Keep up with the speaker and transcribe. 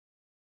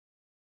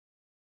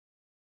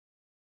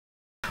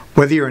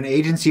Whether you're an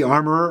agency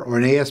armorer or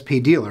an ASP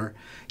dealer,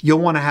 you'll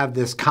want to have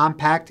this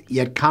compact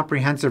yet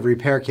comprehensive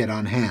repair kit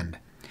on hand.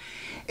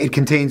 It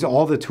contains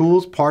all the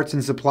tools, parts,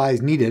 and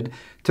supplies needed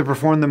to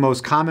perform the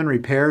most common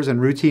repairs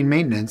and routine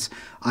maintenance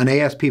on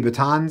ASP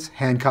batons,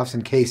 handcuffs,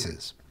 and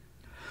cases.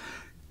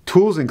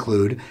 Tools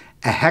include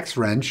a hex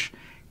wrench,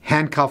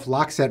 handcuff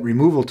lock set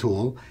removal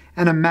tool,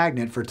 and a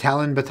magnet for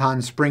talon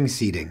baton spring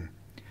seating.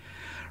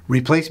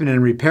 Replacement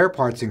and repair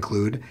parts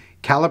include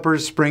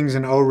calipers, springs,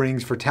 and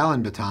O-rings for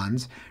talon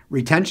batons,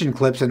 retention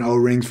clips and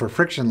O-rings for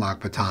friction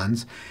lock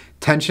batons,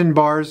 tension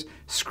bars,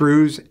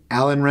 screws,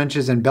 Allen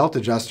wrenches, and belt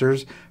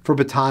adjusters for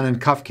baton and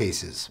cuff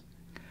cases.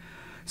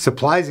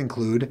 Supplies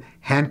include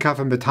handcuff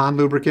and baton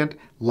lubricant,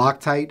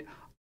 Loctite,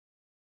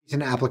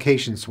 and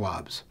application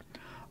swabs.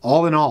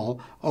 All in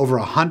all, over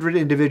 100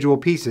 individual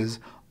pieces,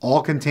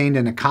 all contained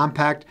in a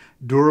compact,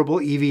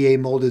 durable EVA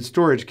molded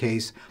storage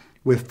case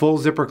with full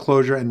zipper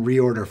closure and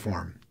reorder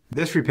form.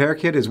 This repair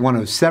kit is one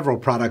of several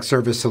product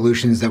service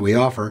solutions that we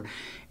offer,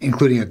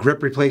 including a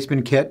grip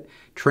replacement kit,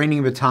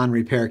 training baton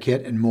repair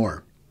kit, and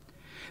more.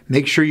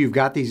 Make sure you've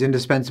got these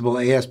indispensable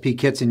ASP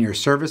kits in your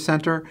service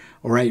center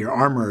or at your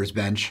armorer's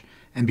bench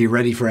and be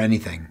ready for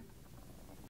anything.